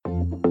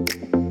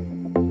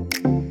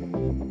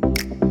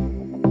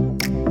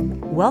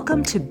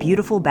Welcome to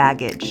Beautiful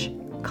Baggage,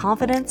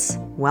 confidence,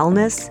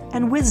 wellness,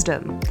 and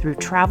wisdom through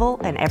travel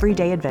and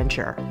everyday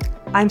adventure.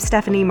 I'm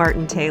Stephanie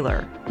Martin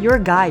Taylor, your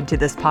guide to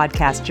this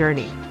podcast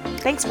journey.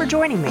 Thanks for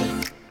joining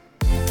me.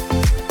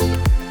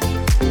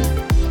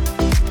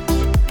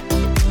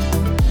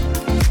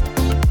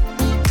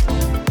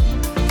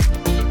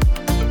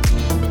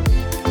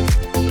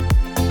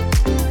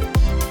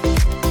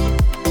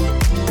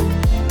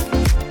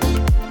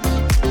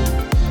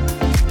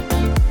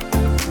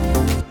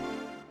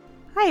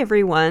 Hi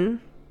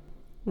everyone.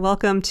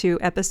 Welcome to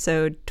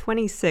episode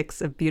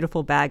 26 of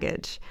Beautiful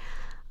Baggage.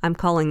 I'm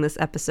calling this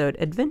episode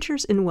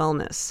Adventures in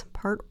Wellness,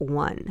 Part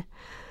 1.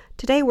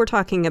 Today we're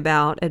talking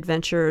about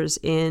adventures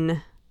in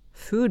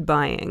food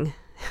buying,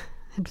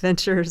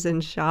 adventures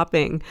in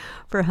shopping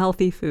for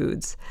healthy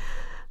foods.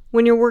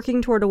 When you're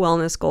working toward a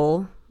wellness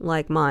goal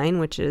like mine,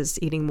 which is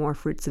eating more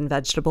fruits and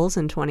vegetables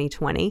in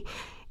 2020,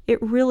 it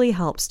really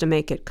helps to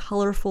make it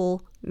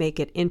colorful,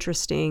 make it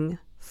interesting,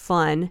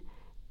 fun,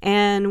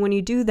 and when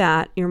you do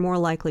that, you're more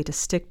likely to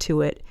stick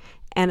to it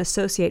and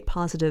associate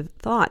positive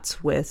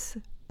thoughts with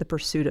the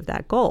pursuit of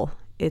that goal.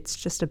 It's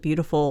just a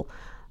beautiful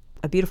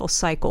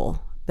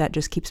cycle that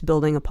just keeps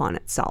building upon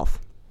itself.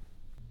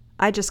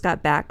 I just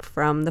got back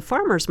from the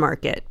farmers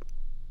market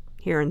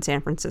here in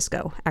San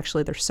Francisco.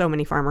 Actually, there's so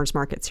many farmers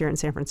markets here in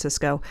San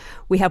Francisco.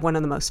 We have one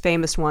of the most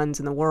famous ones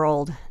in the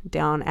world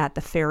down at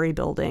the Ferry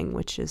Building,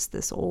 which is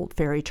this old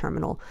ferry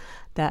terminal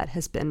that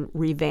has been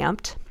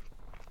revamped.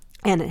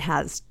 And it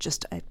has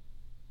just an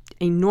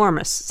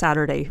enormous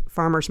Saturday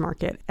farmers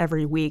market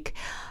every week.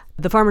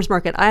 The farmers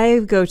market I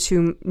go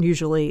to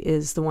usually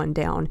is the one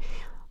down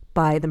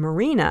by the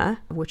marina,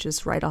 which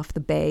is right off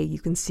the bay. You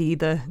can see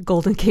the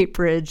Golden Gate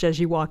Bridge as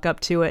you walk up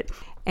to it.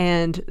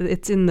 And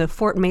it's in the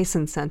Fort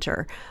Mason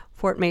Center.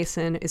 Fort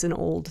Mason is an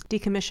old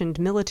decommissioned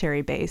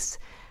military base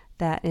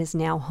that is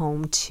now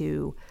home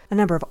to a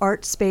number of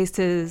art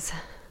spaces,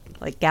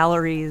 like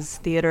galleries,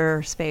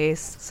 theater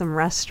space, some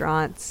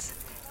restaurants,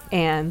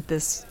 and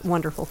this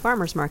wonderful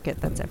farmers market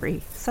that's every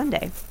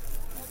Sunday.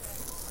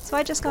 So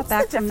I just got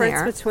back from there. What's the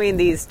difference between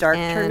these dark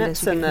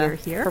turnips and the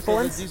purple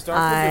ones?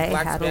 I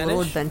had a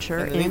little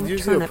adventure in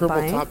turnip purple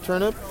buying. Top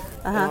turnip,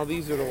 and all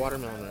these are the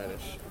watermelon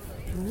radish.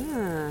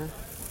 Yeah.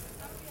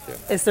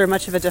 Is there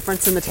much of a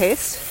difference in the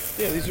taste?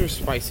 Yeah, these are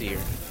spicier.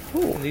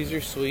 Ooh. And these are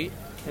sweet,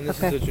 and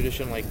this is the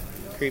traditional like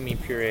creamy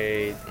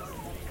puree.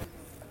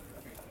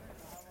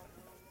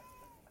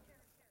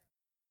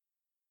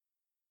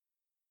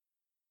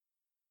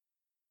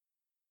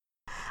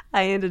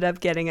 I ended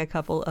up getting a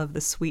couple of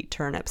the sweet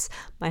turnips.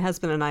 My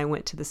husband and I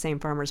went to the same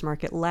farmer's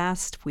market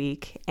last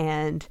week,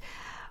 and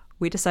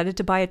we decided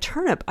to buy a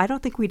turnip. I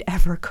don't think we'd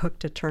ever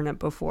cooked a turnip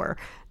before,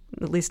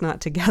 at least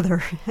not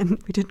together, and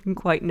we didn't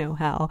quite know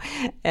how,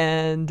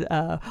 and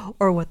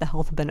or what the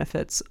health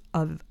benefits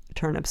of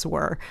turnips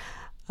were.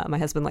 My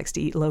husband likes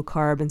to eat low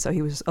carb, and so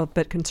he was a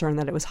bit concerned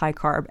that it was high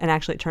carb. And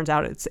actually, it turns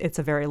out it's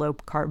a very low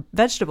carb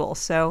vegetable.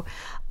 So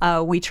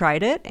we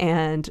tried it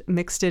and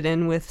mixed it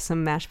in with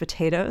some mashed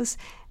potatoes.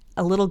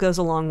 A little goes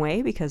a long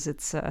way because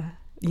it's a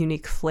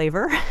unique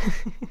flavor.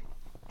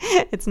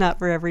 It's not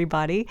for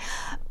everybody.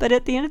 But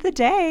at the end of the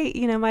day,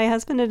 my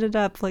husband ended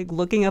up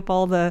looking up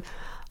all the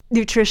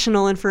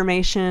nutritional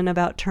information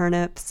about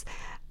turnips.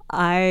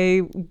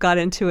 I got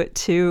into it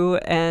too,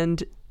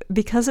 and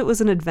because it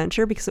was an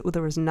adventure, because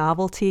there was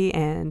novelty,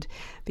 and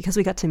because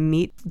we got to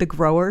meet the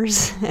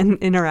growers and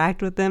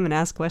interact with them and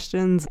ask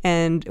questions,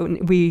 and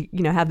we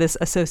have this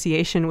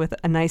association with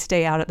a nice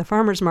day out at the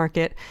farmers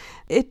market,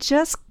 it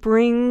just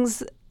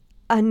brings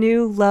a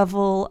new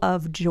level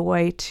of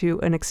joy to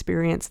an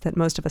experience that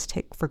most of us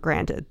take for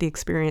granted, the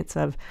experience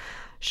of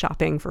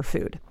shopping for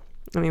food.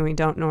 I mean, we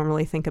don't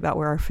normally think about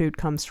where our food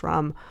comes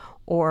from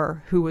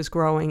or who was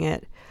growing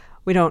it.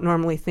 We don't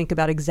normally think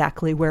about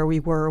exactly where we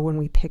were when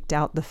we picked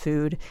out the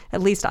food.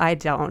 At least I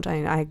don't.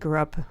 I grew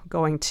up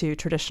going to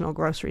traditional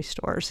grocery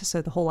stores,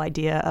 so the whole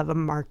idea of a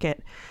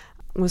market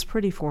was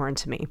pretty foreign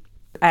to me.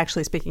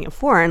 Actually, speaking of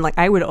foreign,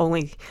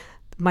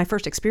 my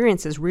first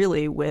experiences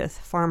really with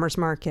farmers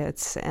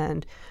markets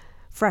and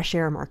fresh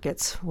air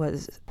markets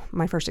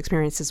my first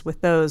experiences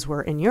with those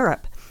were in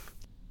Europe.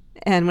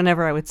 And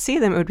whenever I would see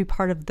them, it would be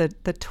part of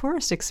the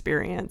tourist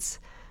experience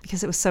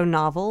because it was so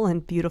novel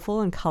and beautiful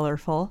and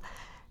colorful.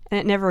 And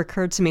it never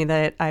occurred to me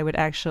that I would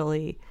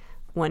actually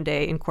one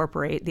day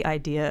incorporate the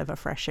idea of a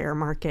fresh air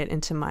market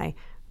into my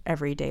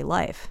everyday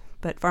life.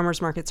 But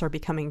farmers markets are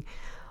becoming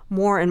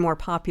more and more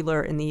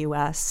popular in the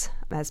U.S.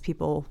 as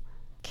people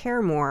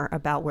care more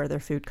about where their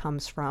food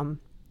comes from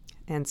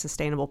and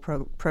sustainable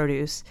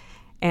produce,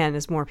 and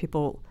as more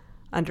people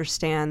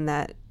understand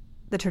that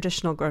the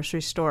traditional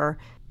grocery store,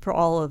 for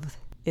all of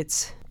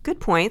its good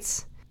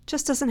points,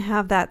 just doesn't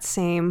have that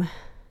same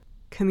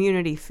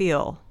community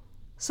feel.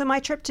 So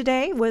my trip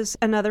today was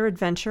another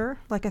adventure.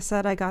 Like I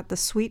said, I got the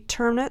sweet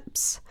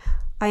turnips.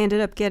 I ended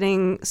up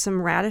getting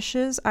some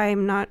radishes.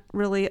 I'm not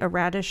really a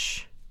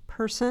radish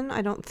person,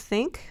 I don't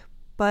think,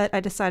 but I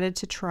decided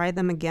to try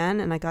them again,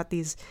 and I got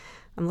these,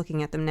 I'm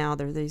looking at them now,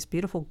 they're these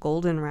beautiful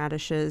golden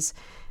radishes,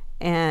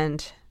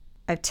 and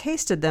I've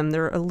tasted them.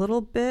 They're a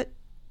little bit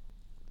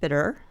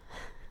bitter.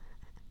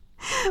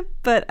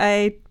 But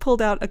I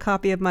pulled out a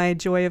copy of my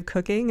Joy of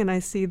Cooking, and I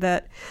see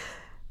that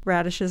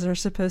radishes are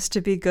supposed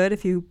to be good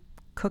if you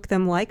cook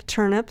them like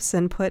turnips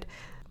and put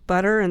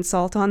butter and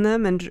salt on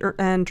them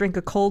and drink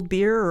a cold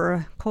beer or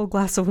a cold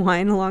glass of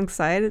wine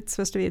alongside. It's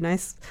supposed to be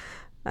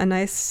a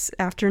nice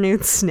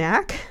afternoon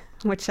snack,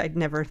 which I'd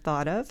never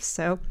thought of.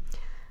 So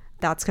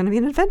that's going to be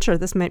an adventure.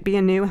 This might be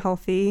a new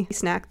healthy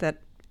snack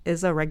that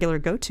is a regular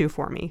go-to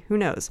for me. Who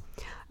knows?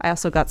 I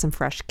also got some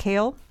fresh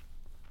kale.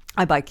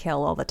 I buy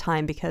kale all the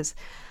time because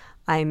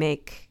I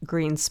make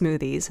green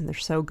smoothies and they're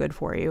so good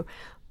for you.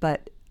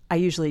 But I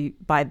usually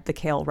buy the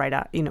kale right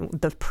out,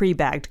 the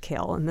pre-bagged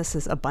kale. And this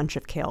is a bunch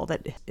of kale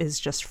that is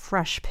just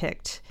fresh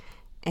picked.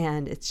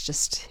 And it's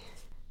just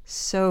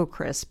so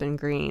crisp and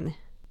green.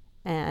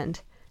 And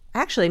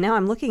actually, now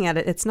I'm looking at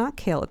it, it's not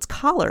kale, it's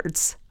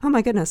collards. Oh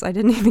my goodness, I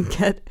didn't even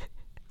get...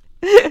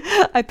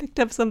 I picked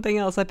up something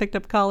else. I picked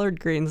up collard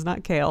greens,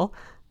 not kale.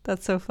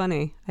 That's so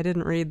funny. I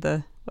didn't read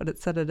what it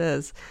said it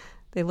is.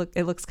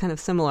 It looks kind of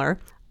similar.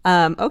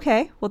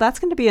 Okay, well, that's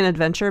going to be an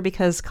adventure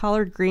because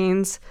collard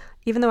greens,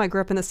 even though I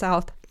grew up in the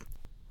South,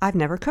 I've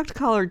never cooked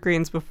collard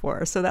greens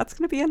before. So that's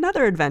going to be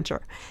another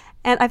adventure.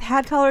 And I've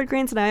had collard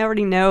greens and I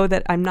already know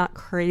that I'm not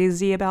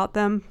crazy about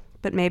them,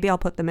 but maybe I'll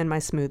put them in my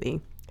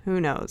smoothie.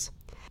 Who knows?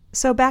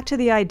 So back to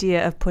the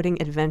idea of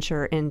putting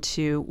adventure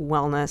into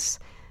wellness,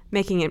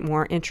 making it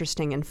more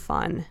interesting and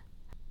fun.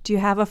 Do you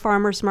have a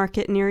farmer's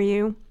market near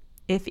you?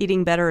 If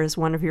eating better is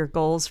one of your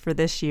goals for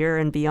this year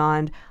and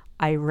beyond,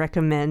 I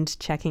recommend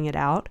checking it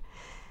out.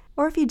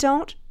 Or if you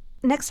don't,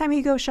 next time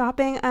you go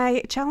shopping,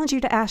 I challenge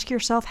you to ask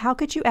yourself, how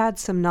could you add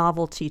some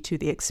novelty to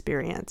the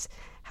experience?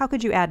 How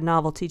could you add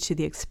novelty to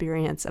the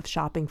experience of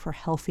shopping for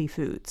healthy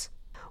foods?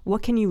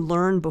 What can you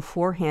learn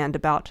beforehand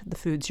about the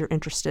foods you're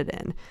interested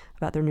in,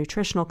 about their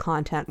nutritional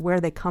content, where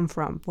they come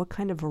from, what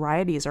kind of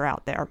varieties are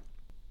out there?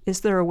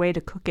 Is there a way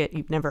to cook it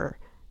you've never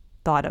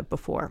thought of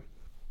before?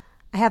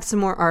 I have some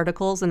more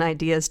articles and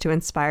ideas to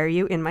inspire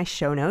you in my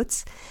show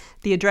notes.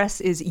 The address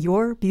is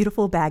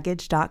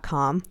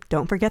yourbeautifulbaggage.com.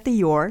 Don't forget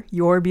the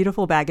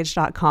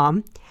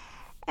yourbeautifulbaggage.com.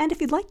 And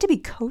if you'd like to be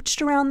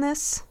coached around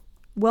this,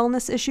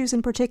 wellness issues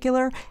in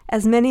particular,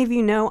 as many of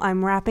you know,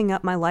 I'm wrapping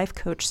up my life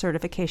coach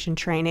certification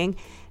training,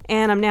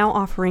 and I'm now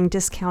offering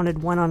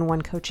discounted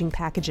one-on-one coaching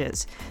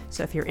packages.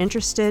 So if you're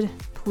interested,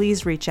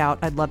 please reach out.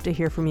 I'd love to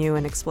hear from you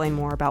and explain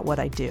more about what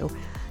I do.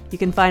 You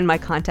can find my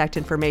contact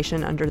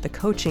information under the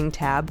coaching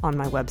tab on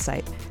my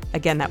website.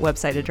 Again, that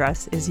website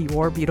address is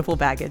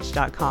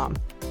yourbeautifulbaggage.com.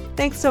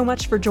 Thanks so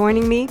much for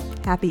joining me.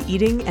 Happy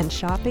eating and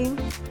shopping,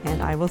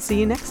 and I will see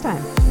you next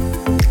time.